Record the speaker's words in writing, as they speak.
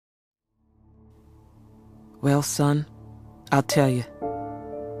Well, son, I'll tell you.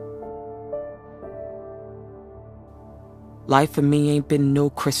 Life for me ain't been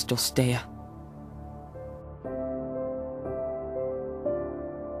no crystal stair.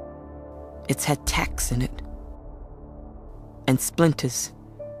 It's had tacks in it, and splinters,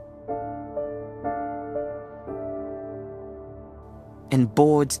 and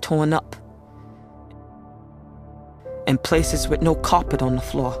boards torn up, and places with no carpet on the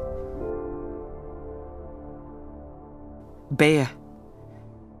floor. Bare.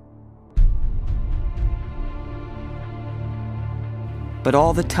 But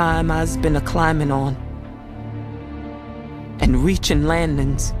all the time I's been a-climbing on, and reaching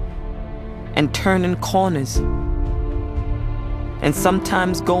landings, and turning corners, and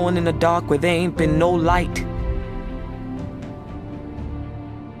sometimes going in the dark where there ain't been no light.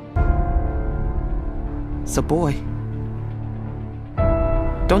 So boy,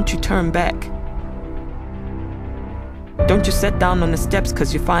 don't you turn back. Don't you sit down on the steps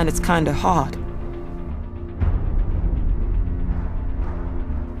 'cause you find it's kinda hard.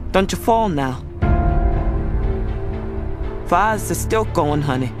 Don't you fall now. For I's still going,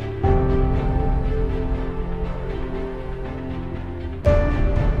 honey.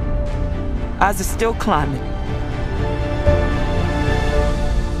 I's still climbing.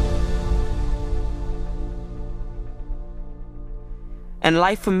 And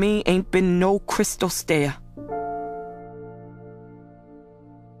life for me ain't been no crystal stair.